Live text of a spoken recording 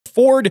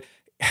Ford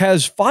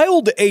has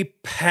filed a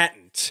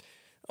patent.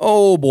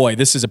 Oh boy,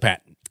 this is a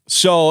patent.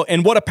 So,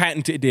 and what a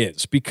patent it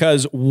is,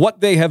 because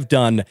what they have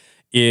done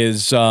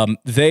is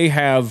they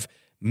have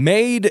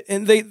made,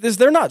 and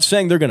they're not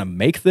saying they're going to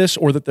make this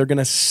or that they're going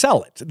to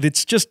sell it.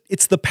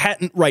 It's the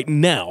patent right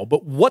now.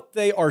 But what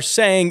they are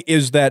saying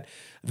is that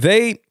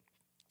they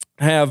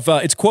have,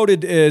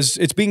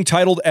 it's being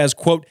titled as,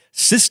 quote,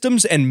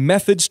 systems and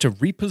methods to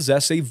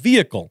repossess a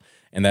vehicle.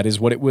 And that is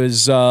what it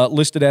was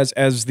listed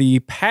as the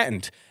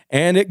patent.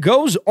 And it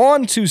goes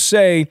on to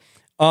say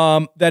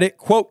that it,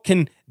 quote,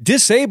 can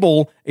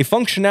disable a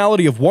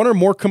functionality of one or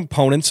more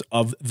components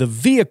of the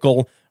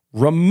vehicle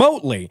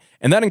remotely.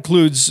 And that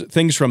includes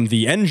things from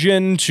the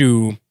engine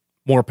to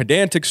more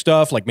pedantic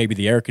stuff, like maybe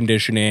the air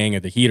conditioning or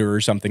the heater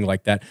or something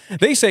like that.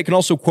 They say it can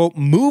also, quote,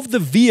 move the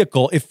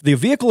vehicle if the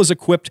vehicle is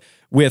equipped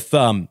with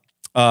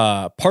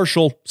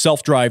partial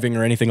self-driving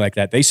or anything like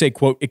that. They say,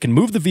 quote, it can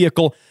move the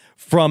vehicle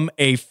from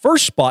a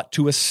first spot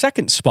to a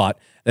second spot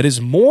that is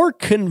more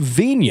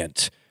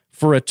convenient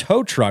for a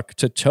tow truck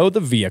to tow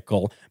the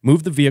vehicle,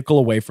 move the vehicle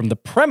away from the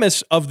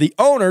premise of the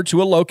owner to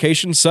a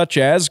location such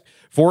as,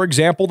 for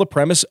example, the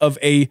premise of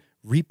a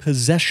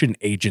repossession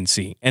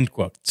agency, end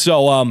quote.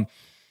 So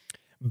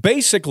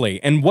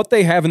basically, and what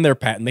they have in their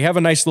patent, they have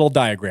a nice little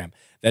diagram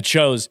that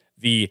shows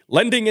the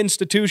lending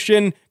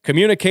institution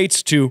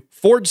communicates to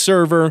Ford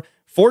server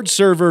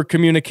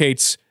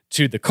communicates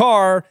to the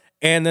car,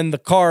 and then the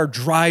car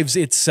drives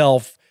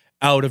itself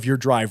out of your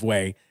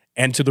driveway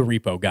and to the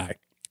repo guy.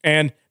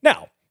 And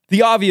now,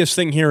 the obvious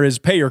thing here is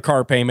pay your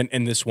car payment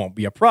and this won't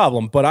be a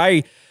problem, but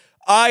I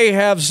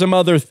have some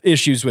other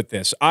issues with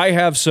this. I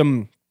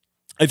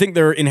think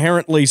there are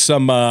inherently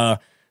some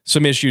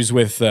issues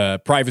with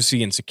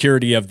privacy and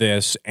security of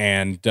this,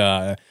 and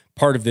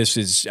part of this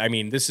is, I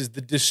mean, this is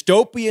the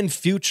dystopian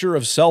future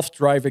of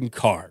self-driving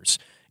cars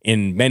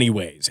in many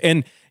ways.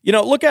 And, you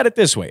know, look at it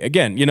this way.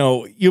 Again, you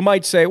know, you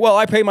might say, well,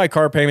 I pay my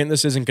car payment,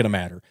 this isn't going to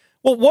matter.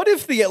 Well, what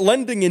if the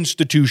lending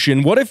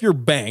institution, what if your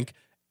bank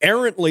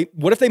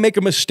what if they make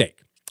a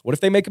mistake? What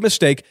if they make a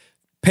mistake,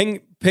 ping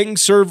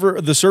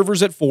the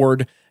servers at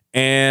Ford,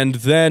 and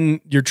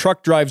then your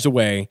truck drives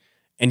away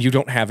and you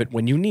don't have it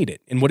when you need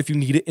it? And what if you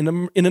need it in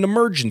an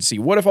emergency?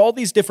 What if all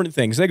these different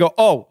things, they go,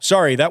 oh,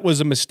 sorry, that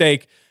was a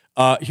mistake.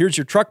 Here's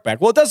your truck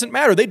back. Well, it doesn't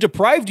matter. They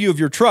deprived you of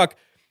your truck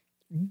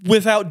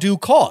without due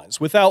cause,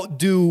 without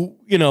going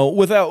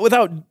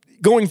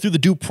through the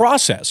due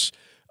process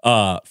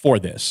for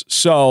this.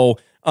 So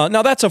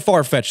now that's a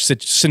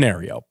far-fetched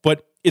scenario,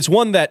 but it's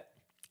one that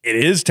it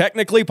is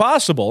technically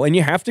possible, and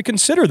you have to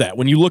consider that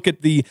when you look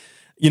at the,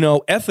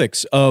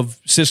 ethics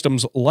of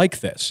systems like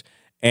this.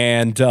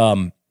 And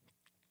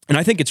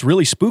I think it's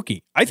really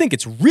spooky. I think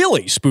it's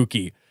really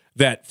spooky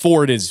that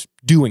Ford is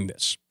doing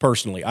this,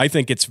 personally. I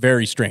think it's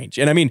very strange.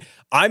 And I mean,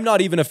 I'm not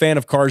even a fan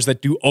of cars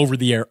that do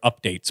over-the-air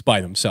updates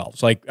by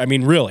themselves. Like, I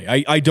mean, really,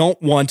 I don't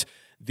want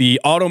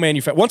the auto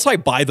manufacturer, once I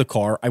buy the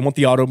car, I want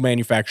the auto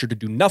manufacturer to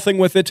do nothing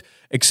with it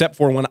except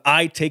for when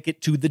I take it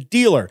to the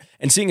dealer.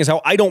 And seeing as how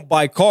I don't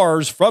buy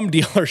cars from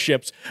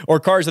dealerships or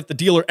cars that the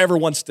dealer ever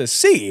wants to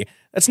see,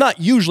 that's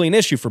not usually an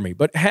issue for me.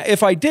 But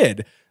if I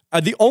did,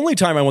 the only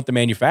time I want the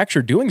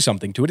manufacturer doing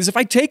something to it is if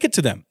I take it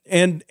to them.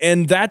 And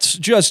that's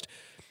just,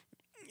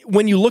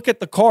 when you look at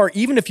the car,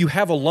 even if you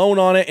have a loan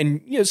on it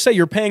and say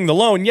you're paying the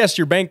loan, yes,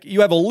 your bank, you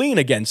have a lien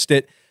against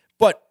it,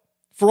 but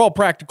for all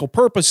practical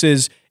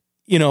purposes,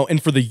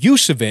 and for the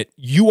use of it,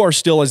 you are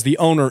still, as the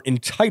owner,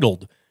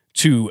 entitled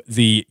to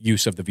the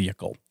use of the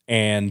vehicle.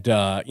 And,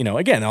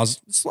 again,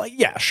 it's like,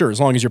 yeah, sure, as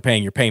long as you're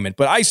paying your payment.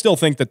 But I still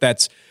think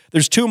that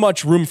there's too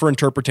much room for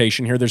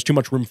interpretation here. There's too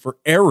much room for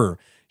error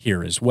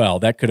here as well.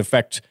 That could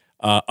affect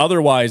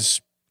otherwise,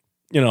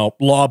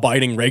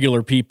 law-abiding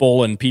regular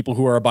people and people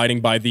who are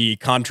abiding by the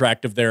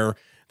contract of their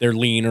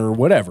lien or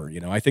whatever.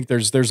 I think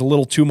there's a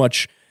little too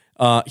much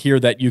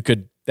here that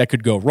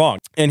could go wrong.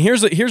 And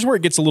here's where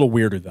it gets a little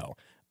weirder, though.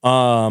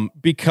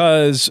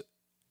 Because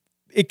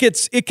it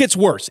gets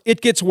worse. It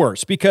gets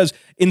worse because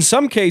in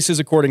some cases,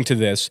 according to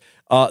this,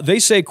 they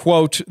say,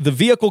 quote, the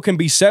vehicle can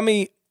be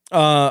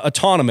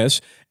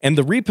semi-autonomous and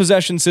the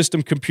repossession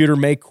system computer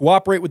may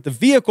cooperate with the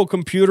vehicle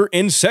computer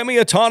in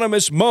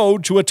semi-autonomous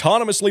mode to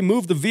autonomously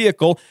move the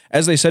vehicle,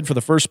 as they said, for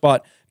the first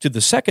spot to the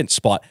second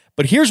spot.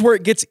 But here's where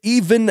it gets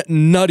even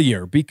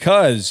nuttier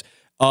because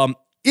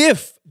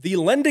if the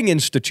lending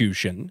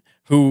institution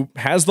who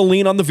has the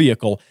lien on the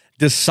vehicle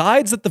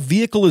decides that the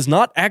vehicle is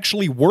not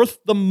actually worth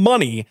the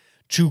money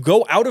to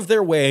go out of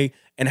their way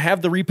and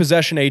have the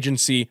repossession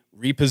agency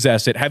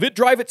repossess it, have it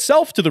drive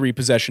itself to the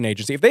repossession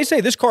agency. If they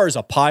say this car is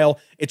a pile,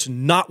 it's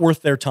not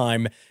worth their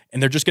time, and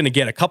they're just going to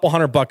get a couple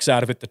 $100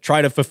 out of it to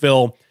try to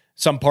fulfill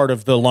some part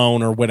of the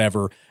loan or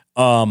whatever,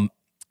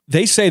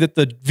 they say that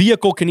the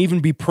vehicle can even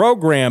be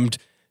programmed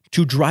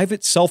to drive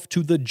itself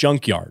to the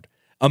junkyard.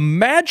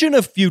 Imagine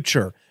a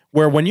future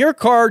where when your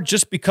car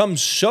just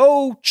becomes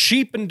so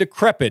cheap and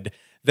decrepit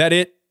that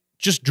it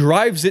just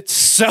drives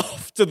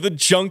itself to the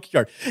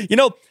junkyard.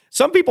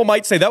 Some people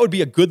might say that would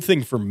be a good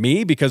thing for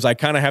me because I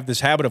kind of have this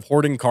habit of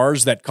hoarding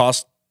cars that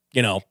cost,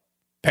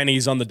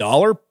 pennies on the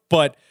dollar.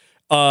 But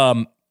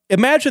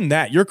Imagine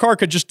that. Your car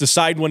could just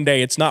decide one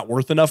day it's not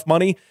worth enough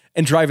money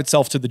and drive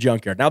itself to the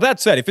junkyard. Now, that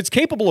said, if it's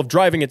capable of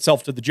driving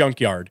itself to the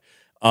junkyard,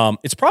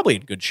 it's probably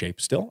in good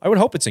shape still. I would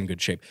hope it's in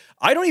good shape.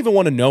 I don't even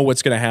want to know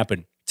what's going to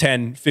happen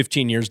 10,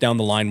 15 years down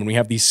the line when we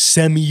have these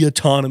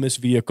semi-autonomous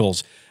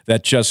vehicles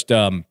that just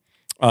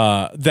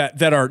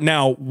that are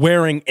now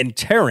wearing and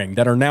tearing,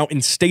 that are now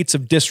in states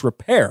of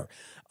disrepair.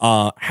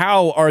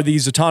 How are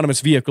these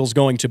autonomous vehicles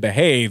going to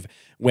behave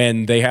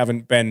when they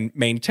haven't been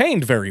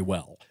maintained very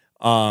well?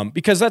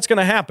 Because that's going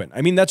to happen.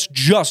 I mean, that's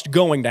just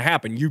going to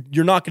happen.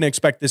 You're not going to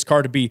expect this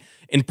car to be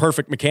in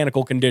perfect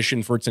mechanical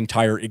condition for its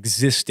entire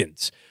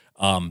existence.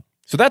 So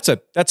that's a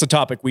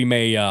topic we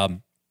may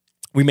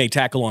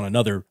tackle on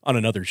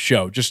another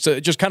show. Just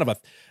kind of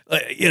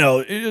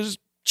a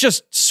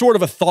just sort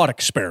of a thought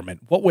experiment.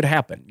 What would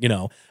happen?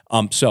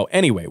 So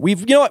anyway,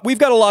 we've got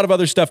a lot of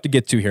other stuff to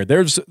get to here.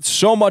 There's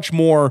so much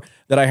more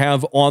that I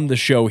have on the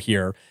show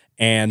here.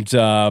 And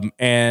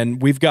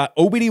we've got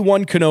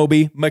Obi-Wan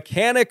Kenobi,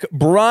 Mechanic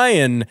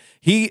Brian.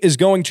 He is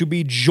going to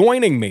be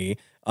joining me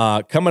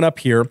coming up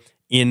here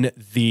in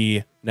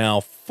the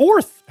now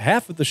fourth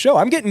half of the show.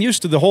 I'm getting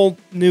used to the whole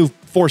new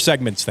 4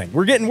 segments thing.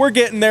 We're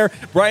getting there.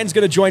 Brian's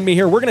going to join me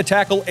here. We're going to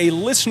tackle a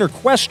listener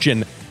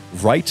question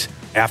right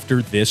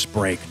after this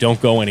break.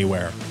 Don't go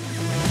anywhere.